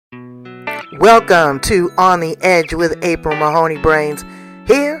Welcome to On the Edge with April Mahoney Brains.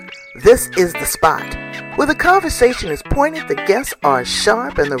 Here, this is the spot where the conversation is pointed, the guests are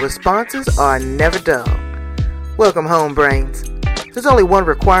sharp, and the responses are never dull. Welcome home, Brains. There's only one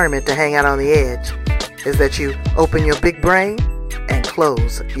requirement to hang out on the edge, is that you open your big brain and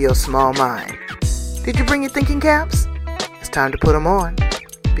close your small mind. Did you bring your thinking caps? It's time to put them on,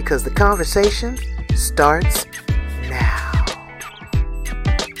 because the conversation starts now.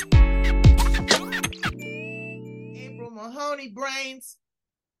 April Mahoney Brains,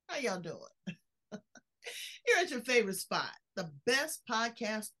 how y'all doing? You're at your favorite spot, the best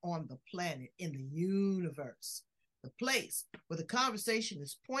podcast on the planet, in the universe. The place where the conversation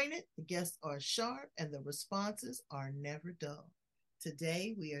is pointed, the guests are sharp, and the responses are never dull.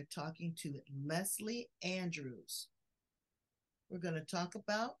 Today, we are talking to Leslie Andrews. We're going to talk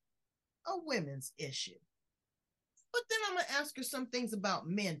about a women's issue. But then I'm going to ask her some things about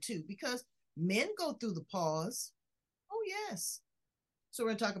men, too, because men go through the pause. Oh, yes. So we're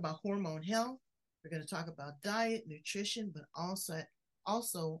going to talk about hormone health. We're going to talk about diet, nutrition, but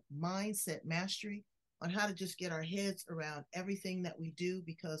also mindset mastery on how to just get our heads around everything that we do,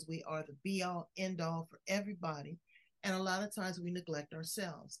 because we are the be-all, end-all for everybody. And a lot of times we neglect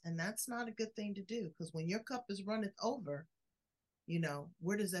ourselves. And that's not a good thing to do, because when your cup is running over,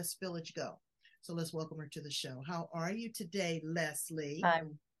 where does that spillage go? So let's welcome her to the show. How are you today, Leslie?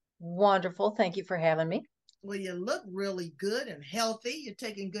 I'm wonderful. Thank you for having me. Well, you look really good and healthy. You're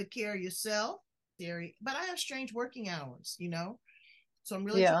taking good care of yourself. But I have strange working hours, So I'm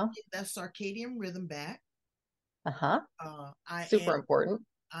really trying to get that circadian rhythm back. Super important.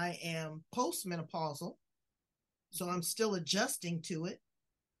 I am postmenopausal, so I'm still adjusting to it.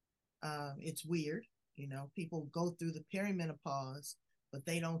 It's weird. People go through the perimenopause, but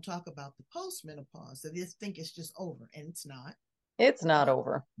they don't talk about the postmenopause. They just think it's just over, and it's not. It's not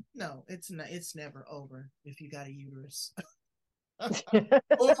over. No, it's not. It's never over if you got a uterus.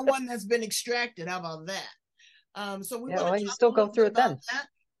 Or one that's been extracted. How about that? So you still go through it then. That.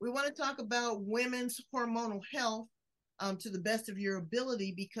 We want to talk about women's hormonal health to the best of your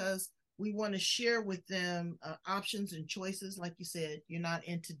ability, because we want to share with them options and choices. Like you said, you're not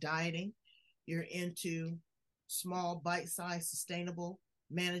into dieting. You're into small, bite-sized, sustainable,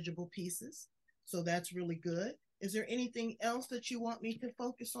 manageable pieces. So that's really good. Is there anything else that you want me to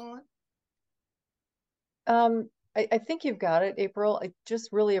focus on? I think you've got it, April. Just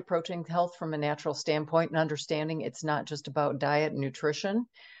really approaching health from a natural standpoint and understanding it's not just about diet and nutrition.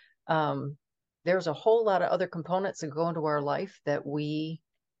 There's a whole lot of other components that go into our life that we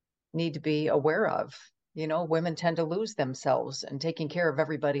need to be aware of. Women tend to lose themselves in taking care of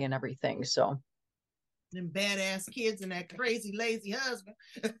everybody and everything. So, them badass kids and that crazy, lazy husband.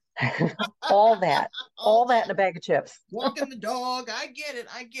 all that in a bag of chips. Walking the dog. I get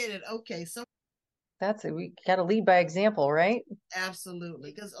it. Okay. So we got to lead by example, right?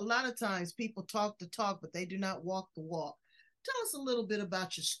 Absolutely. Because a lot of times people talk the talk, but they do not walk the walk. Tell us a little bit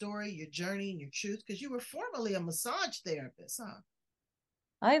about your story, your journey, and your truth, because you were formerly a massage therapist, huh?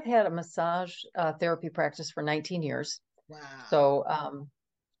 I've had a massage therapy practice for 19 years. Wow. So,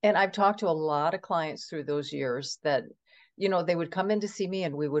 and I've talked to a lot of clients through those years that, they would come in to see me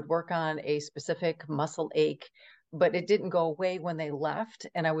and we would work on a specific muscle ache, but it didn't go away when they left.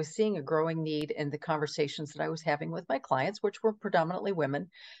 And I was seeing a growing need in the conversations that I was having with my clients, which were predominantly women,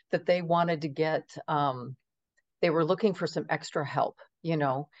 that they wanted to get, they were looking for some extra help,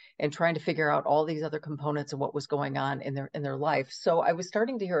 and trying to figure out all these other components of what was going on in their life. So I was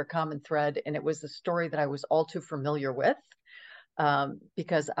starting to hear a common thread, and it was a story that I was all too familiar with,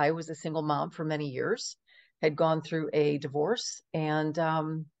 because I was a single mom for many years, had gone through a divorce, and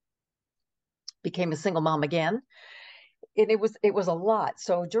became a single mom again. And it was a lot.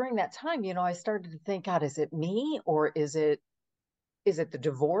 So during that time, I started to think, God, is it me, or is it the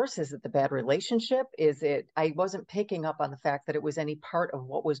divorce? Is it the bad relationship? I wasn't picking up on the fact that it was any part of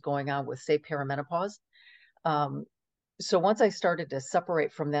what was going on with, say, perimenopause. So once I started to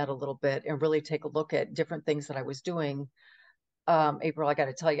separate from that a little bit and really take a look at different things that I was doing, April, I got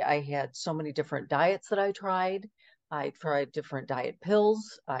to tell you, I had so many different diets that I tried. I tried different diet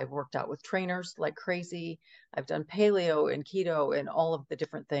pills. I worked out with trainers like crazy. I've done paleo and keto and all of the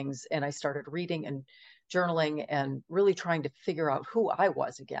different things. And I started reading and journaling and really trying to figure out who I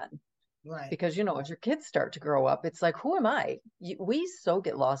was again. Right. Because, as your kids start to grow up, it's like, who am I? We so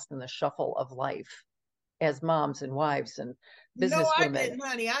get lost in the shuffle of life as moms and wives and business women. No, I didn't,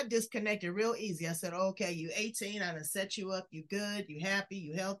 honey. I disconnected real easy. I said, okay, you 18. I done set you up. You good. You happy.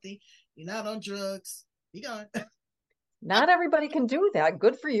 You healthy. You're not on drugs. You gone. Not everybody can do that.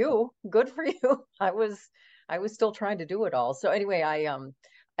 Good for you. Good for you. I was still trying to do it all. So anyway,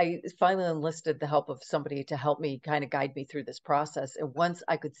 I finally enlisted the help of somebody to help me kind of guide me through this process. And once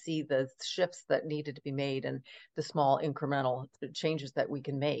I could see the shifts that needed to be made and the small incremental changes that we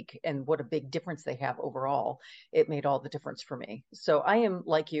can make and what a big difference they have overall, it made all the difference for me. So I am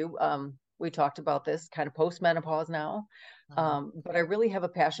like you. We talked about this kind of post menopause now, Uh-huh. but I really have a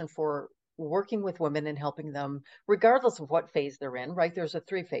passion for working with women and helping them, regardless of what phase they're in. Right? There's a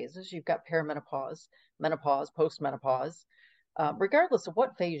three phases. You've got perimenopause, menopause, postmenopause. Regardless of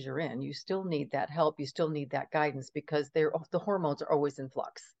what phase you're in, you still need that help. You still need that guidance because the hormones are always in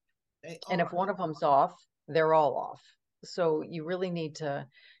flux. They And are. if one of them's off, they're all off. So you really need to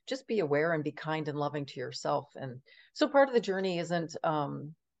just be aware and be kind and loving to yourself. And so part of the journey isn't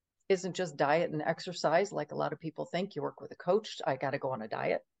just diet and exercise like a lot of people think. You work with a coach. I got to go on a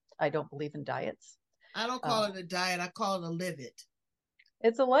diet. I don't believe in diets. I don't call Uh, it a diet. I call it a live it.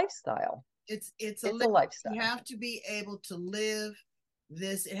 it's a lifestyle. It's a It's live. a You lifestyle. have to be able to live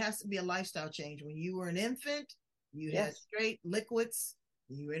this. It has to be a lifestyle change. When you were an infant, you had Yes. straight liquids.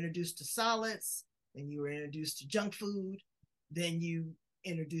 Then you were introduced to solids. Then you were introduced to junk food. Then you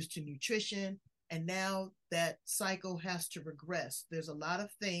introduced to nutrition. And now that cycle has to regress. There's a lot of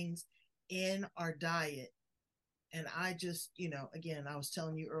things in our diet. And I just, again, I was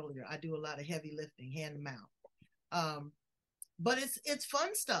telling you earlier, I do a lot of heavy lifting, hand to mouth. Um, but it's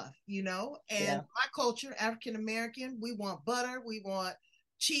fun stuff, and Yeah. my culture, African American, we want butter, we want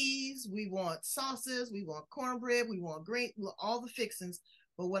cheese, we want sauces, we want cornbread, we want great, all the fixings.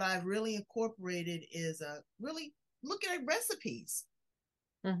 But what I've really incorporated is really looking at recipes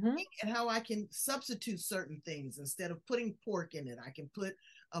Hmm. and how I can substitute certain things. Instead of putting pork in it, I can put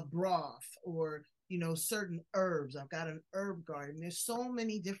a broth or certain herbs. I've got an herb garden. There's so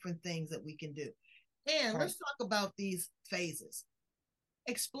many different things that we can do. And Right. let's talk about these phases.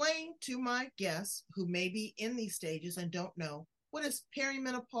 Explain to my guests who may be in these stages and don't know what is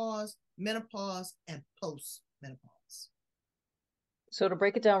perimenopause, menopause, and postmenopause. So to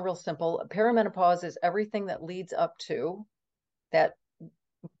break it down real simple, perimenopause is everything that leads up to that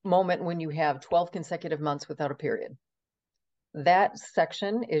moment when you have 12 consecutive months without a period. That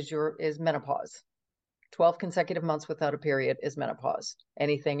section is menopause. 12 consecutive months without a period is menopause.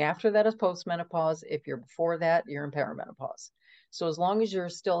 Anything after that is postmenopause. If you're before that, you're in perimenopause. So as long as you're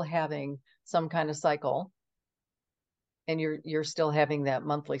still having some kind of cycle and you're still having that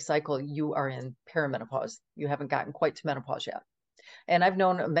monthly cycle, you are in perimenopause. You haven't gotten quite to menopause yet. And I've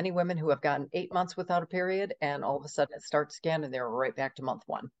known many women who have gotten 8 months without a period, and all of a sudden it starts again, and they're right back to month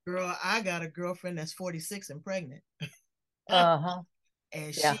one. Girl, I got a girlfriend that's 46 and pregnant. Uh-huh.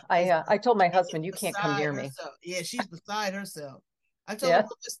 And Yeah. she I is uh, I told my she is husband, you can't come beside near me. herself. Yeah, she's beside herself. I told her, Yeah.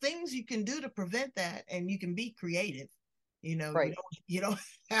 well, there's things you can do to prevent that, and you can be creative. You Right. don't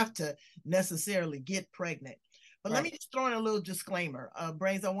have to necessarily get pregnant. But let me Right. just throw in a little disclaimer.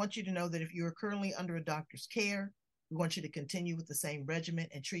 Brains, I want you to know that if you are currently under a doctor's care, we want you to continue with the same regimen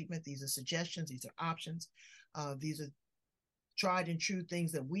and treatment. These are suggestions, these are options. These are tried and true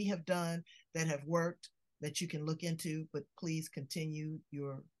things that we have done that have worked that you can look into, but please continue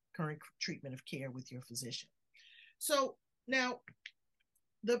your current treatment of care with your physician. So now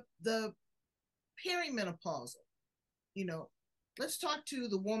the perimenopausal, you know, let's talk to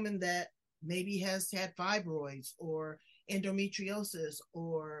the woman that maybe has had fibroids or endometriosis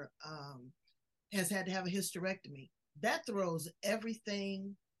or has had to have a hysterectomy. That throws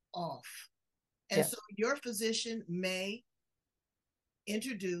everything off. And so Yes. your physician may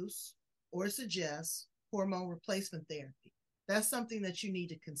introduce or suggest hormone replacement therapy. That's something that you need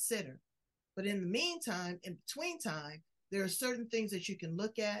to consider. But in the meantime, in between time, there are certain things that you can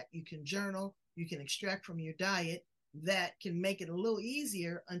look at, you can journal, you can extract from your diet that can make it a little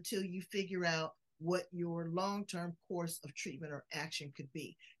easier until you figure out what your long term course of treatment or action could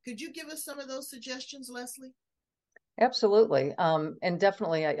be. Could you give us some of those suggestions, Leslie? Absolutely. And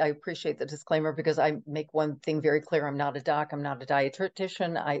definitely, I appreciate the disclaimer because I make one thing very clear. I'm not a doc. I'm not a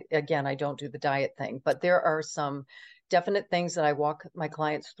dietitian. I don't do the diet thing, but there are some definite things that I walk my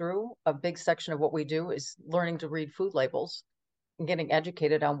clients through. A big section of what we do is learning to read food labels and getting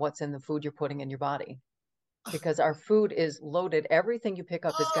educated on what's in the food you're putting in your body because our food is loaded. Everything you pick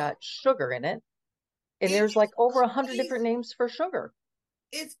up has Oh, got sugar in it. And it there's like is over 100 different crazy. names for sugar.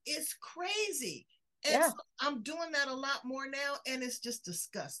 It's crazy. And Yeah, so I'm doing that a lot more now, and it's just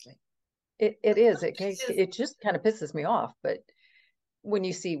disgusting. it The is. first thing is, It just kind of pisses me off. But when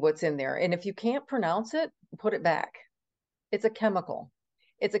you see what's in there. And if you can't pronounce it, put it back. It's a chemical.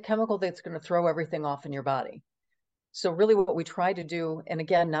 It's a chemical that's going to throw everything off in your body. So really what we try to do, and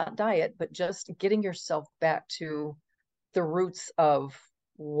again, not diet, but just getting yourself back to the roots of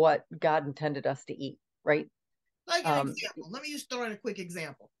what God intended us to eat, right? Like an example. Let me just throw in a quick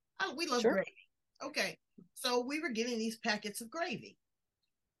example. We love Sure. gravy. Okay. So we were getting these packets of gravy.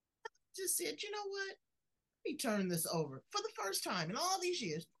 Just said, you know what? Let me turn this over for the first time in all these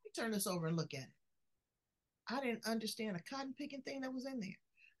years. Let me turn this over and look at it. I didn't understand a cotton picking thing that was in there.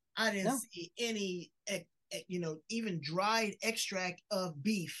 I didn't No. see any, even dried extract of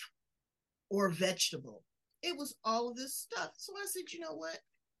beef or vegetable. It was all of this stuff. So I said, you know what?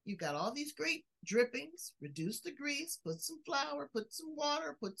 You got all these great drippings, reduce the grease, put some flour, put some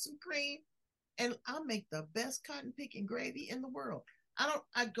water, put some cream, and I'll make the best cotton picking gravy in the world.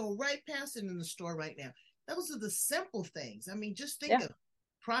 I'd go right past it in the store right now. Those are the simple things. I mean, just think Yeah. of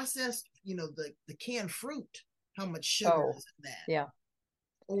processed, the canned fruit, how much sugar Oh, is in that, yeah.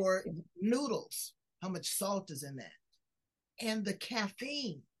 or noodles, how much salt is in that, and the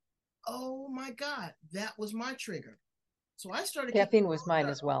caffeine. Oh my God, that was my trigger. So I started keeping Caffeine was mine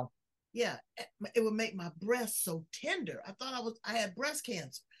as well. yeah, it would make my breast so tender. I thought I had breast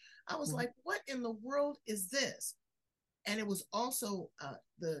cancer. I was Mhm. like, what in the world is this? And it was also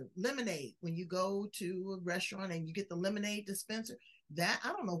the lemonade. When you go to a restaurant and you get the lemonade dispenser, that I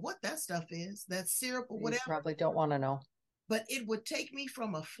don't know what that stuff is, that syrup or You whatever, probably don't want to know. but it would take me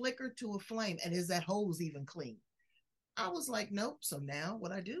from a flicker to a flame. And is that hose even clean? I was like, nope. So now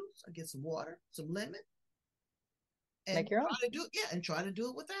what I do is I get some water, some lemon, and Make your own. try to do it. Yeah, and try to do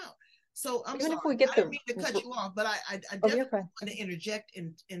it without. So I'm Even sorry, if we get I didn't the, mean to cut you off, but I oh, you're definitely fine. want to interject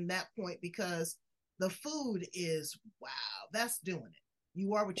in that point because the food is wow, that's doing it.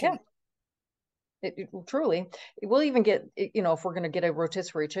 You are what you Yeah. eat. Truly, we'll even get, if we're going to get a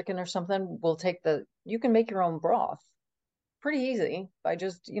rotisserie chicken or something, we'll take you can make your own broth pretty easy by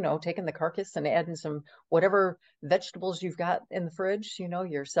just, taking the carcass and adding some whatever vegetables you've got in the fridge,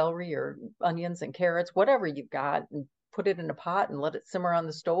 your celery, your onions and carrots, whatever you've got, and put it in a pot and let it simmer on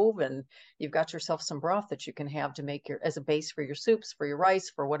the stove. And you've got yourself some broth that you can have to make as a base for your soups, for your rice,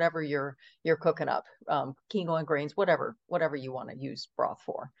 for whatever you're cooking up, quinoa grains, whatever you want to use broth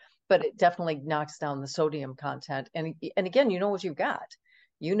for. But it definitely knocks down the sodium content. And again, you know what you've got.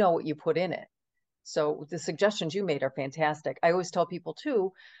 You know what you put in it. So the suggestions you made are fantastic. I always tell people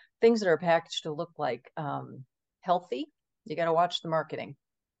too, things that are packaged to look like healthy, you got to watch the marketing.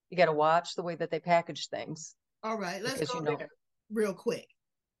 You got to watch the way that they package things All right, let's because go there real quick.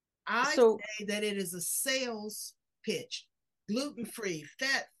 I So say that it is a sales pitch, gluten free,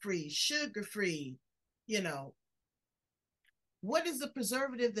 fat free, sugar free. You know, what is the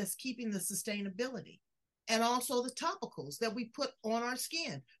preservative that's keeping the sustainability? And also the topicals that we put on our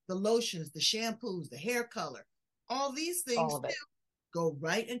skin, the lotions, the shampoos, the hair color, all these all things of it. too go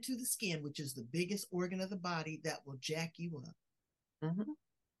right into the skin, which is the biggest organ of the body that will jack you up. Hmm.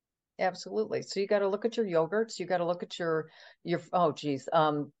 Absolutely. So you got to look at your yogurts. You got to look at oh geez,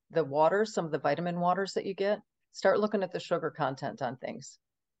 the waters, some of the vitamin waters that you get. Start looking at the sugar content on things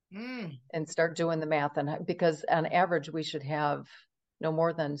Mm. and start doing the math. And because on average, we should have no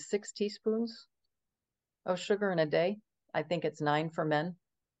more than 6 teaspoons of sugar in a day. I think it's 9 for men.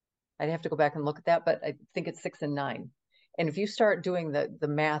 I'd have to go back and look at that, but I think it's 6 and 9. And if you start doing the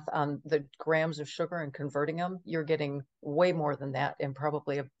math on the grams of sugar and converting them, you're getting way more than that in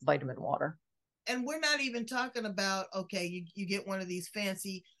probably a vitamin water. And we're not even talking about, okay, you get one of these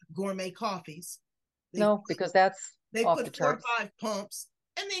fancy gourmet coffees. They No, because that's they off put the four or charts. five pumps,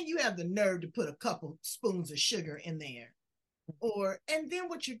 and then you have the nerve to put a couple spoons of sugar in there. And then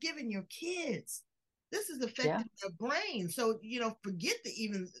what you're giving your kids, this is Yeah. affecting their brain. So, forget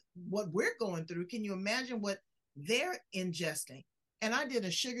even what we're going through. Can you imagine what they're ingesting? And I did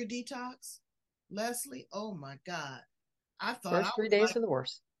a sugar detox, Leslie. Oh my God. I thought I First three was days like, are the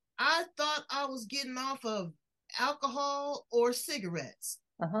worst. I thought I was getting off of alcohol or cigarettes.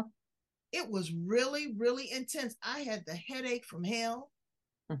 Uh-huh. It was really, really intense. I had the headache from hell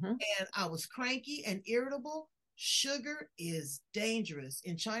Hmm. and I was cranky and irritable. Sugar is dangerous.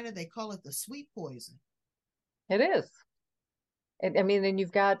 In China, they call it the sweet poison. It is. I mean, and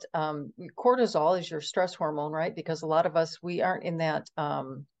you've got cortisol is your stress hormone, right? Because a lot of us, we aren't in that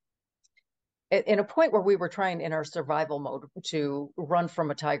in a point where we were trying in our survival mode to run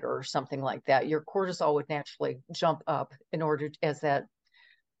from a tiger or something like that, your cortisol would naturally jump up in order as that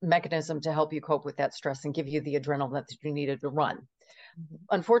mechanism to help you cope with that stress and give you the adrenaline that you needed to run. Mm-hmm.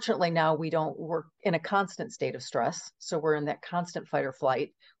 Unfortunately, now we're in a constant state of stress. So we're in that constant fight or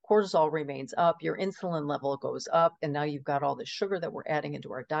flight. Cortisol remains up, your insulin level goes up, and now you've got all the sugar that we're adding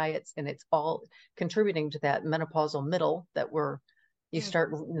into our diets, and it's all contributing to that menopausal middle you Mm.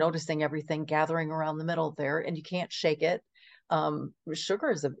 start noticing everything gathering around the middle there, and you can't shake it.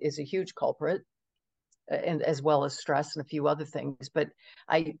 Sugar is a huge culprit, and as well as stress and a few other things. But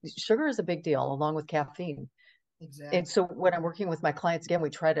sugar is a big deal along with caffeine. And Exactly. so when I'm working with my clients, again, we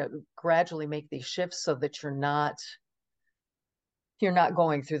try to gradually make these shifts so that you're not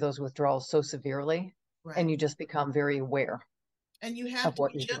going through those withdrawals so severely, and Right. you just become very aware And you have of to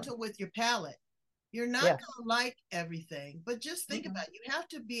what be you're doing. gentle with your palate. You're not Yes. going to like everything, but just think Mm-mm. about it. You have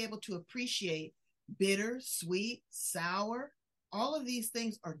to be able to appreciate bitter, sweet, sour. All of these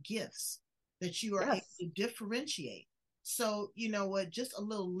things are gifts that you are able Yes. to differentiate. So, you know what? Just a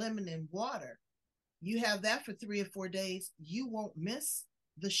little lemon and water. You have that for 3 or 4 days. You won't miss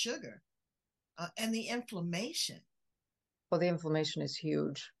the sugar and the inflammation. Well, the inflammation is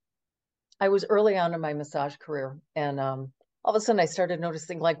huge. I was early on in my massage career, and all of a sudden I started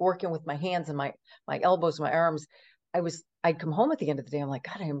noticing, like working with my hands and my elbows, my arms. I'd come home at the end of the day. I'm like,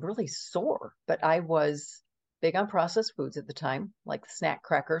 God, I'm really sore. But I was big on processed foods at the time, like snack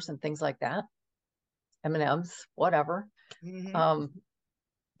crackers and things like that, M&Ms, whatever. Mm-hmm. Um,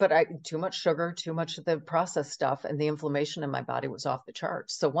 but I too much sugar, too much of the processed stuff, and the inflammation in my body was off the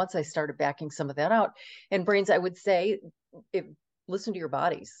charts. So once I started backing some of that out, and brains, I would say, it, listen to your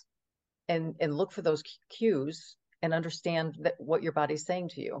bodies and look for those cues and understand that what your body's saying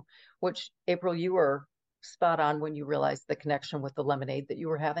to you. Which, April, you were spot on when you realized the connection with the lemonade that you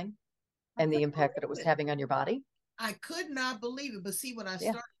were having I and the couldn't impact that it believe was it. having on your body. I could not believe it. But see, what I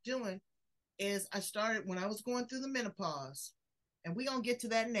Yeah. started doing is I started when I was going through the menopause, and we're gonna get to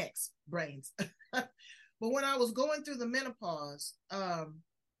that next, brains. But when I was going through the menopause,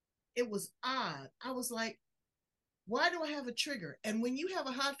 it was odd. I was like, why do I have a trigger? And when you have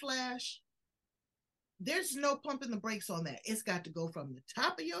a hot flash, there's no pumping the brakes on that. It's got to go from the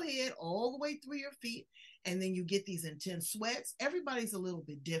top of your head all the way through your feet, and then you get these intense sweats. Everybody's a little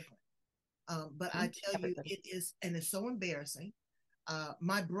bit different. But I tell you, Everybody. it is, and it's so embarrassing.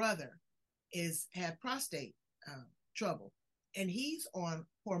 My brother is had prostate trouble, and he's on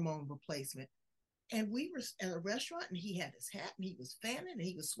hormone replacement. And we were at a restaurant, and he had his hat, and he was fanning, and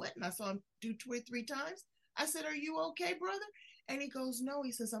he was sweating. I saw him do 2 or 3 times. I said, "Are you okay, brother?" And he goes, "No."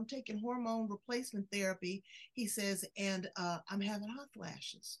 He says, "I'm taking hormone replacement therapy." He says, "And I'm having hot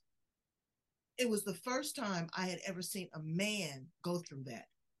flashes." It was the first time I had ever seen a man go through that.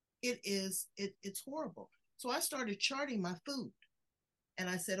 It's horrible. So I started charting my food, and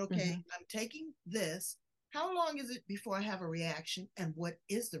I said, okay, Mm-hmm. I'm taking this. How long is it before I have a reaction, and what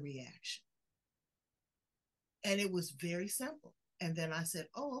is the reaction? And it was very simple. And then I said,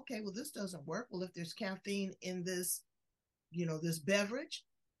 oh, okay, well, this doesn't work. Well, if there's caffeine in this, this beverage,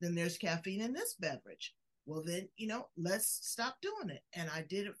 then there's caffeine in this beverage. Well, then, let's stop doing it. And I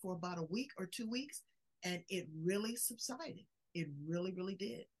did it for about a week or 2 weeks, and it really subsided. It really, really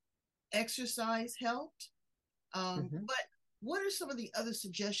did. Exercise helped. Mm-hmm. But what are some of the other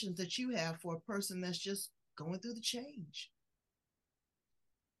suggestions that you have for a person that's just going through the change?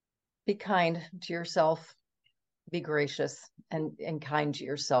 Be kind to yourself, be gracious and kind to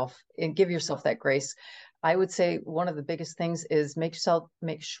yourself, and give yourself that grace. I would say one of the biggest things is make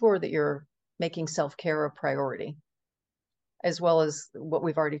sure that you're making self-care a priority, as well as what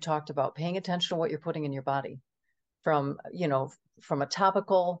we've already talked about, paying attention to what you're putting in your body, from from a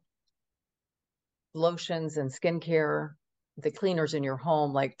topical, lotions and skincare, the cleaners in your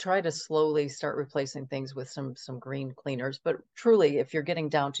home. Like, try to slowly start replacing things with some green cleaners. But truly, if you're getting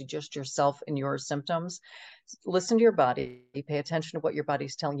down to just yourself and your symptoms, listen to your body, pay attention to what your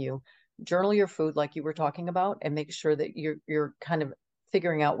body's telling you, journal your food like you were talking about, and make sure that you're kind of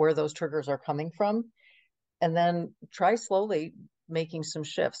figuring out where those triggers are coming from. And then try slowly making some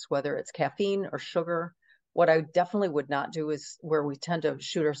shifts, whether it's caffeine or sugar. What I definitely would not do is where we tend to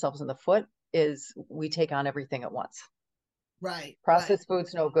shoot ourselves in the foot, is we take on everything at once. Right, right. Processed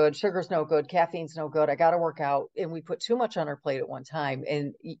food's no good, sugar's no good, caffeine's no good. I got to work out, and we put too much on our plate at one time,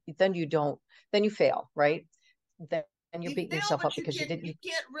 and then you don't, then you fail, right? Then you're You beating fail, yourself up but you because you can didn't.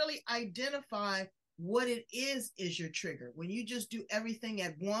 you can't really identify what it is your trigger when you just do everything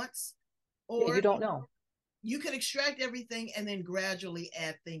at once, You or don't know. you can extract everything and then gradually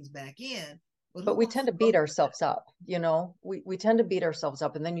add things back in. But But who we wants tend to to go beat through that? ourselves up, we tend to beat ourselves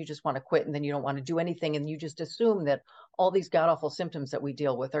up, and then you just want to quit, and then you don't want to do anything, and you just assume that all these god awful symptoms that we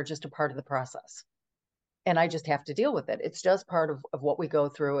deal with are just a part of the process, and I just have to deal with it. It's just part of what we go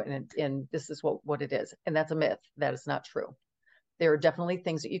through, and this is what it is. And that's a myth. That is not true. There are definitely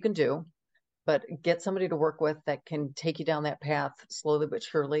things that you can do, but get somebody to work with that can take you down that path slowly but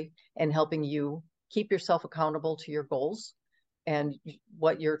surely, and helping you keep yourself accountable to your goals and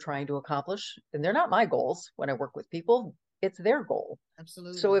what you're trying to accomplish. And they're not my goals when I work with people, it's their goal.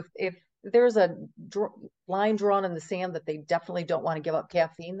 So Absolutely. if there's a line drawn in the sand that they definitely don't want to give up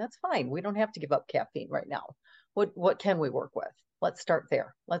caffeine, that's fine. We don't have to give up caffeine right now. What can we work with? Let's start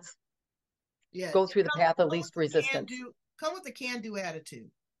there. Let's Yeah, Go through the path of come least with the can resistance. do. Come with a can do attitude.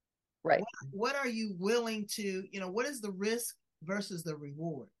 Right. What are you willing to? What is the risk versus the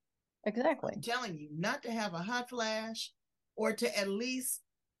reward? I'm Exactly. telling you, not to have a hot flash, or to at least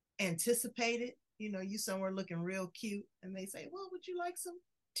anticipate it. You somewhere looking real cute, and they say, "Well, would you like some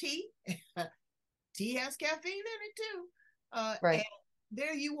tea?" Tea has caffeine in it too, and Right.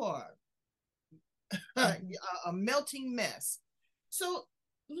 there you are, Mhm. a melting mess. So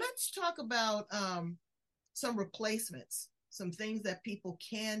let's talk about some replacements, some things that people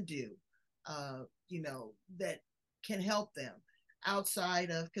can do, that can help them outside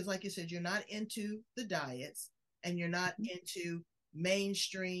of, because, like you said, you're not into the diets and you're not into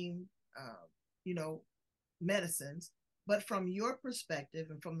mainstream, uh, you know, medicines. But from your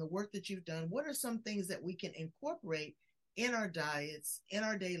perspective and from the work that you've done, what are some things that we can incorporate in our diets, in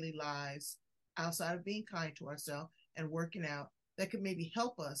our daily lives, outside of being kind to ourselves and working out, that could maybe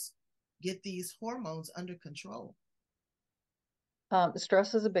help us get these hormones under control?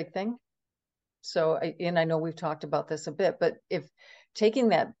 Stress is a big thing. So, and I know we've talked about this a bit, but if taking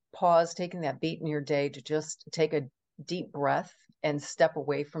that pause, taking that beat in your day to just take a deep breath and step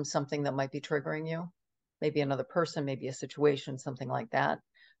away from something that might be triggering you, maybe another person, maybe a situation, something like that.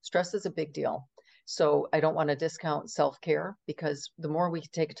 Stress is a big deal. So I don't want to discount self-care, because the more we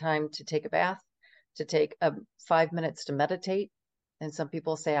take time to take a bath, to take 5 minutes to meditate, and some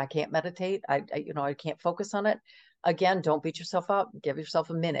people say, I can't meditate. I can't focus on it. Again, don't beat yourself up. Give yourself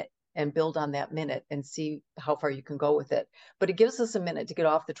a minute and build on that minute and see how far you can go with it. But it gives us a minute to get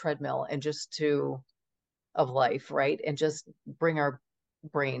off the treadmill and just to of life, right? And just bring our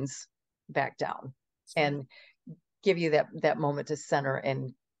brains back down That's right. and give you that moment to center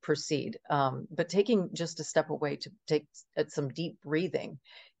and proceed. But taking just a step away to take some deep breathing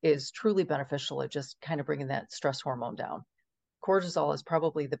is truly beneficial at just kind of bringing that stress hormone down. Cortisol is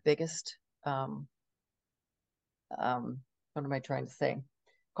probably the biggest, what am I trying to say,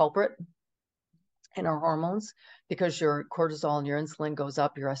 culprit in our hormones, because your cortisol and your insulin goes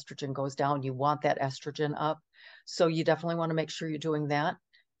up, your estrogen goes down. You want that estrogen up. So you definitely want to make sure you're doing that.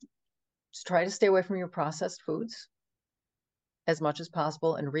 Just try to stay away from your processed foods as much as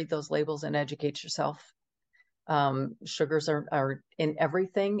possible and read those labels and educate yourself. Sugars are in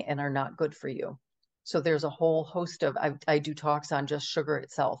everything and are not good for you. So there's a whole host of, I do talks on just sugar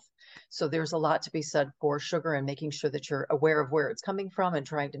itself. So there's a lot to be said for sugar and making sure that you're aware of where it's coming from and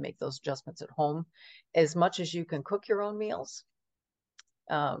trying to make those adjustments at home as much as you can. Cook your own meals,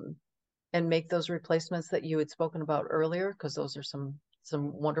 um, and make those replacements that you had spoken about earlier, because those are some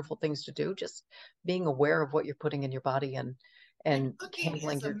wonderful things to do. Just being aware of what you're putting in your body And and cooking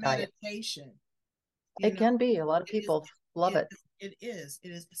handling is a your diet. meditation. You It know, can be. A lot of it is. people love It it. it is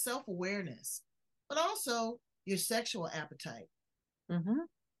self-awareness, but also your sexual appetite. Hmm.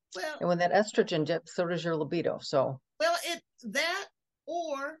 Well, And when that estrogen dips, so does your libido. So, it that,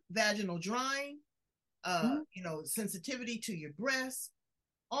 or vaginal drying, mhm. sensitivity to your breasts.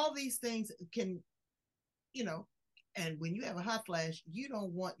 All these things can, you know, and when you have a hot flash, you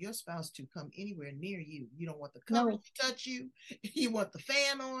don't want your spouse to come anywhere near you. You don't want the covers No. to touch you. You want the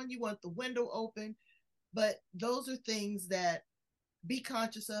fan on. You want the window open. But those are things that be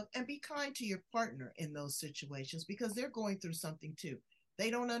conscious of, and be kind to your partner in those situations, because they're going through something too. They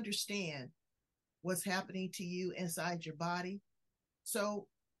don't understand what's happening to you inside your body. So,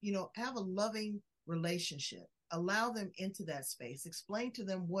 have a loving relationship. Allow them into that space. Explain to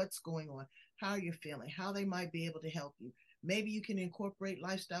them what's going on, how you're feeling, how they might be able to help you. Maybe you can incorporate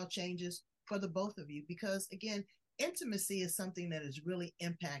lifestyle changes for the both of you, because, again, intimacy is something that is really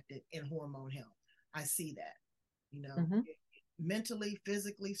impacted in hormone health. I see that, you know, Hmm. mentally,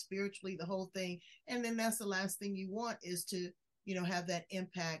 physically, spiritually, the whole thing. And then that's the last thing you want, is to, have that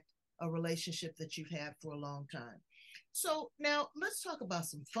impact a relationship that you've had for a long time. So now let's talk about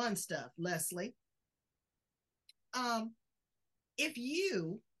some fun stuff, Leslie. Um, if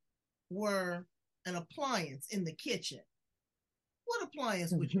you were an appliance in the kitchen, what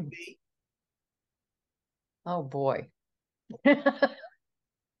appliance would you be? Oh boy.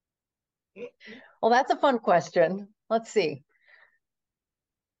 Well, that's a fun question. Let's see.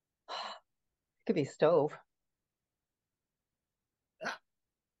 It could be stove.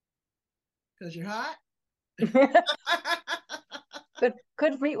 Because you're hot.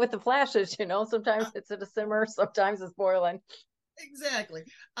 Could meet with the flashes, Sometimes it's at a simmer, sometimes it's boiling. Exactly.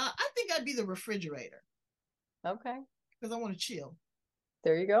 I think I'd be the refrigerator, Okay. because I want to chill.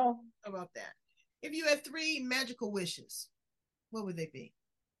 There you go. How about that? If you had three magical wishes, what would they be?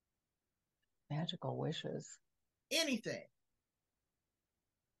 Magical wishes. Anything.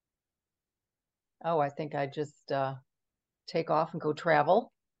 Oh, I think I just take off and go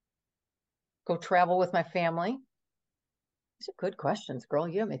travel. go travel with my family. These are good questions, girl.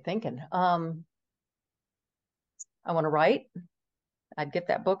 You have me thinking. I want to write. I'd get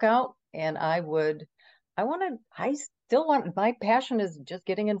that book out and I still want, my passion is just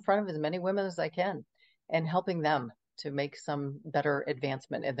getting in front of as many women as I can and helping them to make some better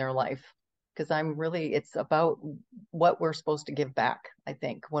advancement in their life. Because it's about what we're supposed to give back, I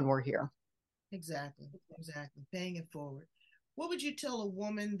think, when we're here. Exactly, exactly. Paying it forward. What would you tell a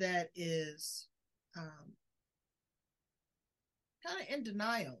woman that is um, kind of in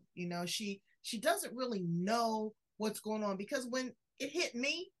denial? She doesn't really know what's going on because when it hit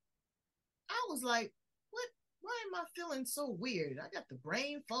me, I was like, what? Why am I feeling so weird? I got the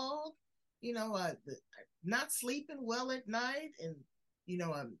brain fog, not sleeping well at night, and you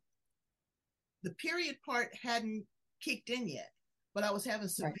know, the period part hadn't kicked in yet, but I was having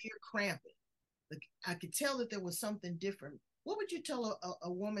Right. severe cramping. Like I could tell that there was something different. What would you tell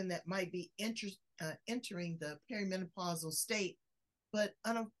a woman that might be entering the perimenopausal state, but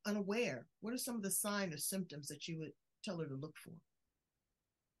unaware? What are some of the signs or symptoms that you would tell her to look for?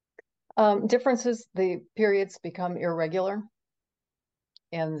 Differences, the periods become irregular.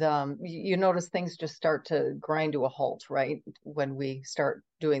 And you notice things just start to grind to a halt, right? When we start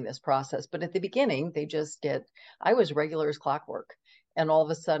doing this process. But at the beginning, I was regular as clockwork. And all of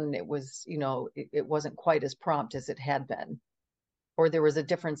a sudden it wasn't quite as prompt as it had been. Or there was a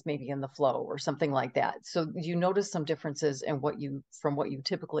difference maybe in the flow or something like that. So you notice some differences in from what you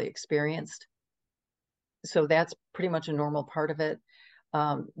typically experienced. So that's pretty much a normal part of it.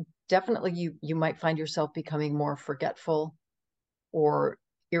 Um, Definitely you might find yourself becoming more forgetful or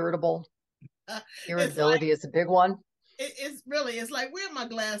irritable. It's like Irritability is a big one. it's like, where are my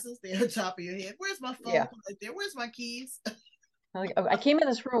glasses? They're on top of your head. Where's my phone Yeah. right there? Where's my keys? Like, I came in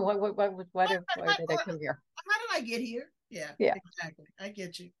this room. Why did I How come here? did I get here? Yeah, Yeah. exactly. I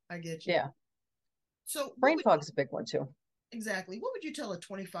get you. I get you. Yeah. So Brain fog's a big one too. what would you tell a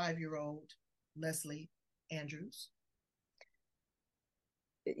 25-year-old Leslie Andrews?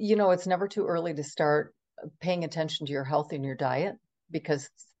 It's never too early to start paying attention to your health and your diet because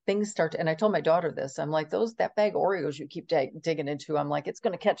things start to, and I told my daughter this. I'm like, that bag of Oreos you keep digging into, I'm like, it's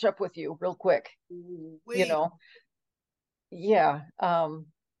going to catch up with you real quick, you Wait, know? Yeah.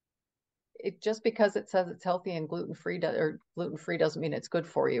 It just because it says it's healthy and gluten free doesn't mean it's good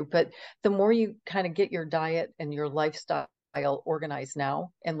for you. But the more you kind of get your diet and your lifestyle organized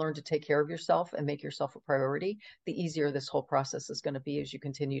now and learn to take care of yourself and make yourself a priority, the easier this whole process is going to be as you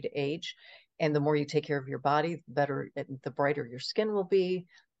continue to age. And the more you take care of your body, the brighter your skin will be,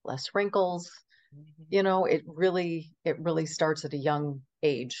 less wrinkles. It really starts at a young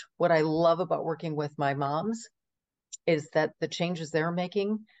age. What I love about working with my moms is that the changes they're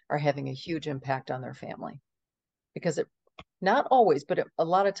making are having a huge impact on their family because it not always, but a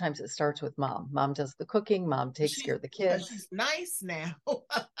lot of times it starts with mom. Mom does the cooking, mom takes care of the because kids. she's nice now.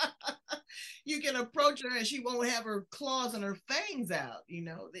 You can approach her and she won't have her claws and her fangs out.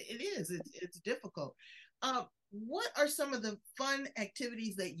 It's difficult. What are some of the fun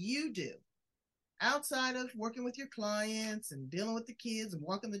activities that you do outside of working with your clients and dealing with the kids and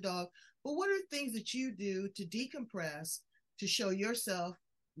walking the dog? But what are things that you do to decompress, to show yourself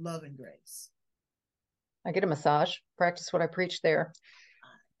love and grace? I get a massage, practice what I preach there.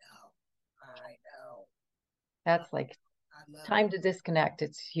 I know. That's like I love it. time to disconnect.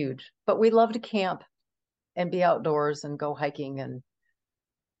 It's huge. But we love to camp and be outdoors and go hiking and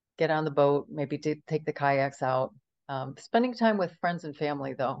get on the boat, maybe take the kayaks out. Spending time with friends and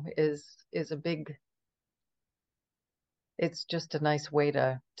family, though, is a big. It's just a nice way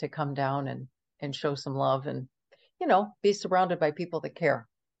to come down and show some love and be surrounded by people that care.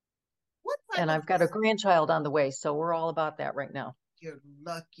 What type And of I've got a grandchild on the way, so we're all about that right now. You're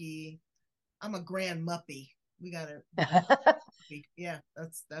lucky. I'm a grand muppy. We got a yeah.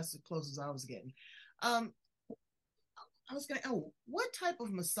 That's the closest I was getting. Um, I was gonna. Oh, what type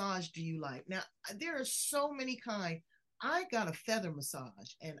of massage do you like? Now there are so many kind. I got a feather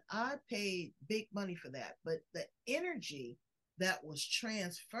massage, and I paid big money for that. But the energy that was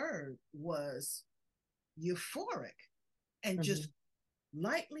transferred was euphoric, and Mhm. just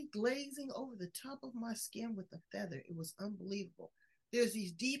lightly glazing over the top of my skin with the feather. It was unbelievable. There's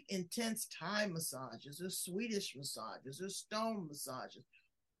these deep, intense Thai massages, there's Swedish massages, there's stone massages.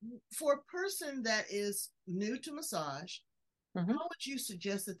 For a person that is new to massage, Mhm. how would you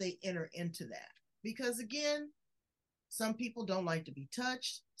suggest that they enter into that? Because again, some people don't like to be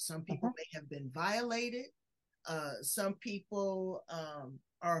touched. Some people Mhm. may have been violated. Some people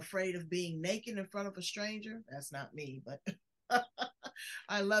are afraid of being naked in front of a stranger. That's not me, but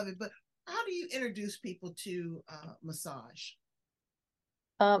I love it. But how do you introduce people to massage?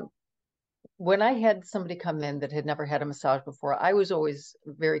 Um, When I had somebody come in that had never had a massage before, I was always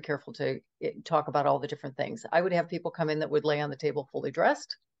very careful to talk about all the different things. I would have people come in that would lay on the table fully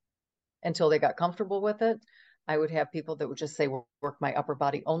dressed until they got comfortable with it. I would have people that would just say, work my upper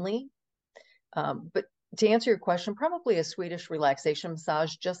body only. But to answer your question, probably a Swedish relaxation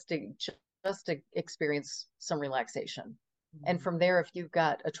massage just to experience some relaxation. And from there, if you've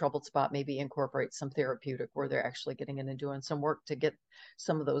got a troubled spot, maybe incorporate some therapeutic where they're actually getting in and doing some work to get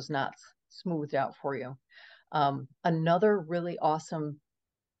some of those knots smoothed out for you. Another really awesome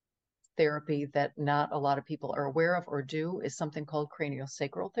therapy that not a lot of people are aware of or do is something called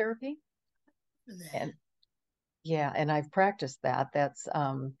craniosacral therapy. And yeah, and I've practiced that. That's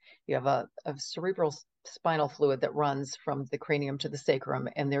you have a cerebral spinal fluid that runs from the cranium to the sacrum,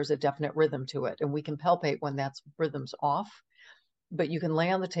 and there's a definite rhythm to it. And we can palpate when that's rhythm's off, but you can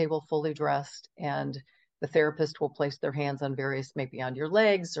lay on the table fully dressed, and the therapist will place their hands on various, maybe on your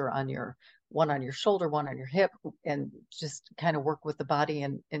legs or on your one on your shoulder, one on your hip, and just kind of work with the body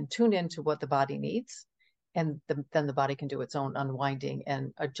and tune into what the body needs. And then the body can do its own unwinding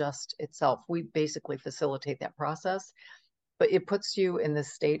and adjust itself. We basically facilitate that process, but it puts you in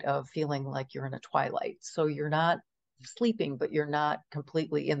this state of feeling like you're in a twilight. So you're not sleeping, but you're not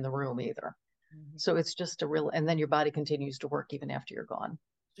completely in the room either. Mm-hmm. So it's just a real, and then your body continues to work even after you're gone.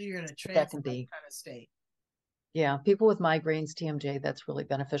 So you're in a That trance can be, kind of state. yeah, people with migraines, TMJ, that's really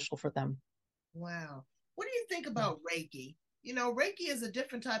beneficial for them. Wow. What do you think about Reiki? You know, Reiki is a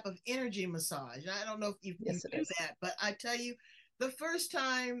different type of energy massage. I don't know if you Yes, it do is. that, but I tell you, the first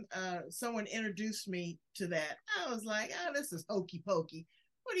time someone introduced me to that, I was like, oh, this is hokey pokey.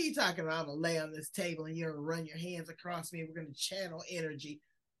 What are you talking about? I'm going to lay on this table and you're going to run your hands across me. We're going to channel energy.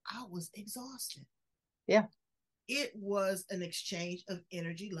 I was exhausted. Yeah. It was an exchange of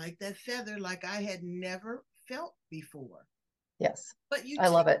energy like that feather, like I had never felt before. Yes. But you I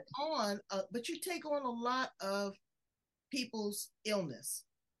love take it. but you take on a lot of people's illness.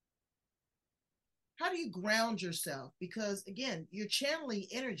 How do you ground yourself? Because again, you're channeling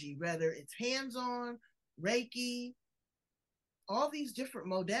energy, whether it's hands-on, Reiki, all these different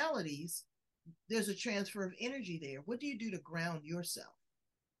modalities. There's a transfer of energy there. What do you do to ground yourself?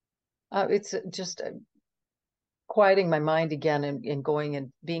 It's just quieting my mind again and going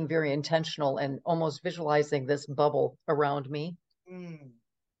and being very intentional and almost visualizing this bubble around me, Mm.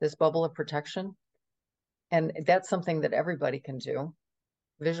 this bubble of protection. And that's something that everybody can do.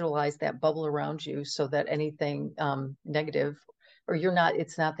 Visualize that bubble around you so that anything negative, or you're not,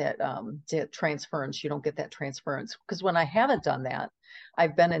 it's not that transference. You don't get that transference. Because when I haven't done that,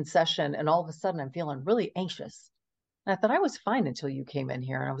 I've been in session and all of a sudden I'm feeling really anxious. And I thought I was fine until you came in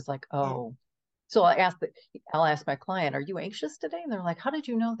here. And I was like, Mm. oh. So I'll ask my client, are you anxious today? And they're like, how did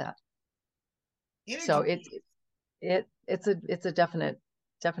you know that? So Energy. it's a definite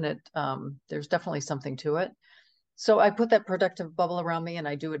there's definitely something to it. So I put that protective bubble around me, and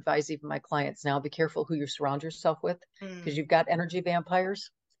I do advise even my clients now, be careful who you surround yourself with, because Mm. you've got energy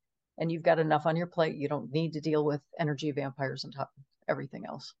vampires and you've got enough on your plate. You don't need to deal with energy vampires on top of everything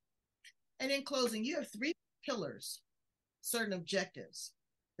else. And in closing, you have three pillars, certain objectives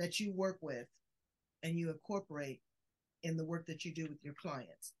that you work with and you incorporate in the work that you do with your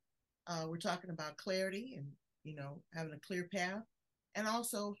clients. We're talking about clarity and, you know, having a clear path, and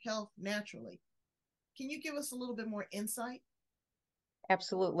also health naturally. Can you give us a little bit more insight?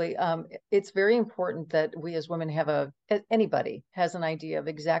 Absolutely. It's very important that we as women anybody has an idea of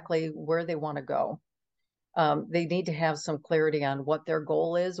exactly where they want to go. They need to have some clarity on what their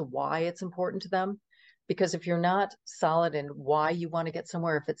goal is, why it's important to them. Because if you're not solid in why you want to get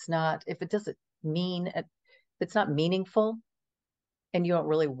somewhere, if it doesn't mean, if it's not meaningful and you don't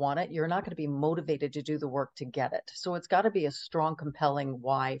really want it, you're not going to be motivated to do the work to get it. So it's got to be a strong, compelling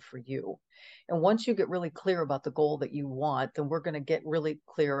why for you. And once you get really clear about the goal that you want, then we're going to get really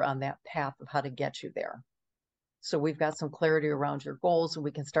clear on that path of how to get you there. So we've got some clarity around your goals, and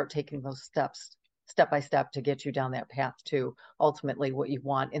we can start taking those steps step by step to get you down that path to ultimately what you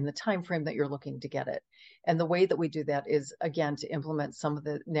want in the time frame that you're looking to get it. And the way that we do that is, again, to implement some of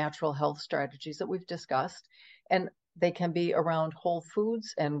the natural health strategies that we've discussed. And they can be around whole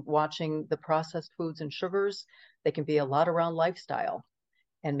foods and watching the processed foods and sugars. They can be a lot around lifestyle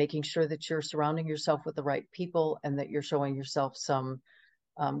and making sure that you're surrounding yourself with the right people and that you're showing yourself some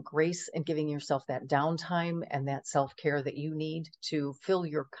grace and giving yourself that downtime and that self-care that you need to fill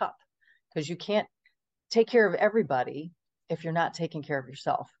your cup, because you can't take care of everybody if you're not taking care of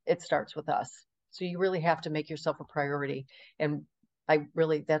yourself. It starts with us. So you really have to make yourself a priority. And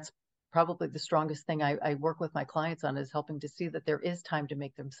that's probably the strongest thing I work with my clients on, is helping to see that there is time to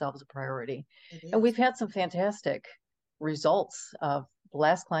make themselves a priority. It And is. we've had some fantastic results of The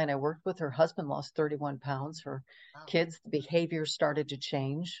last client I worked with, her husband lost 31 pounds. Her Wow. kids, the behavior started to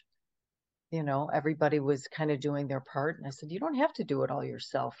change. Everybody was kind of doing their part. And I said, you don't have to do it all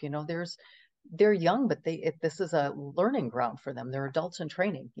yourself. They're young, but this is a learning ground for them. They're adults in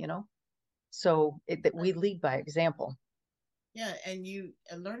training. So that we lead by example. Yeah, and you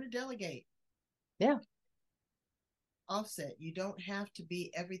learn to delegate, Yeah, offset. You don't have to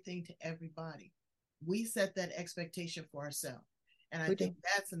be everything to everybody. We set that expectation for ourselves. And I we do. think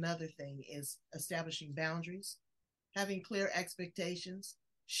that's another thing is establishing boundaries, having clear expectations,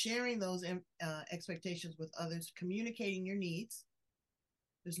 sharing those expectations with others, communicating your needs.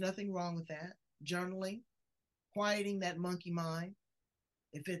 There's nothing wrong with that. Journaling, quieting that monkey mind.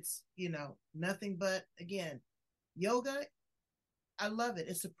 If it's, nothing but, again, yoga, I love it.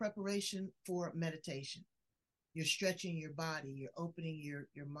 It's a preparation for meditation. You're stretching your body, you're opening your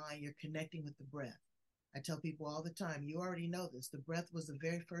mind, you're connecting with the breath. I tell people all the time, you already know this. The breath was the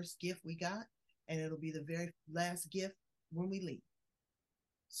very first gift we got, and it'll be the very last gift when we leave.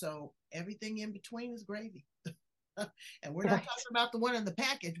 So everything in between is gravy. And we're not Right. talking about the one in the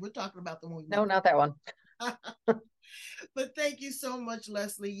package. We're talking about the one we No, make. not that one. But thank you so much,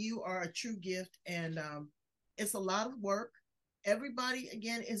 Leslie. You are a true gift, and it's a lot of work. Everybody,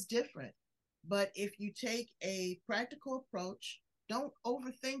 again, is different. But if you take a practical approach, don't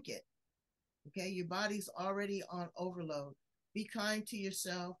overthink it. Okay, your body's already on overload. Be kind to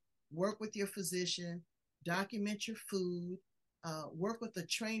yourself. Work with your physician. Document your food. Work with a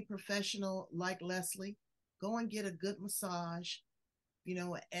trained professional like Leslie. Go and get a good massage.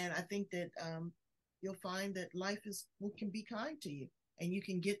 And I think that you'll find that life can be kind to you, and you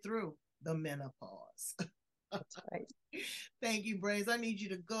can get through the menopause. That's right. Thank you, Brains. I need you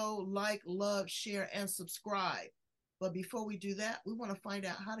to go like, love, share, and subscribe. But before we do that, we want to find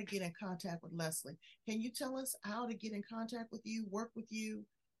out how to get in contact with Leslie. Can you tell us how to get in contact with you, work with you,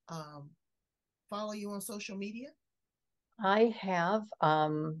 um, follow you on social media? I have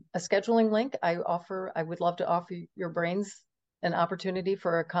a scheduling link. I would love to offer your brains an opportunity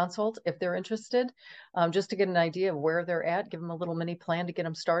for a consult if they're interested, just to get an idea of where they're at, give them a little mini plan to get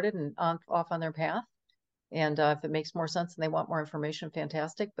them started and off on their path. And if it makes more sense and they want more information,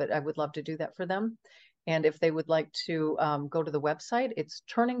 fantastic. But I would love to do that for them. And if they would like to go to the website, it's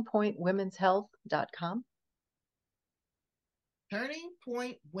turningpointwomenshealth.com.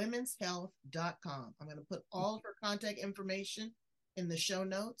 turningpointwomenshealth.com. I'm going to put all of her contact information in the show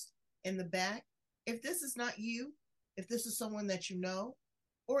notes in the back. If this is not you, if this is someone that you know,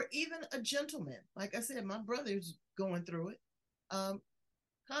 or even a gentleman, like I said, my brother's going through it.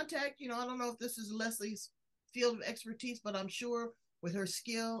 Contact, I don't know if this is Leslie's field of expertise, but I'm sure with her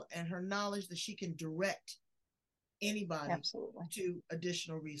skill and her knowledge that she can direct anybody Absolutely. to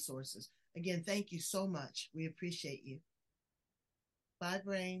additional resources. Again, thank you so much. We appreciate you. Bye,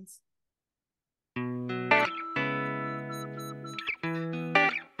 Brains.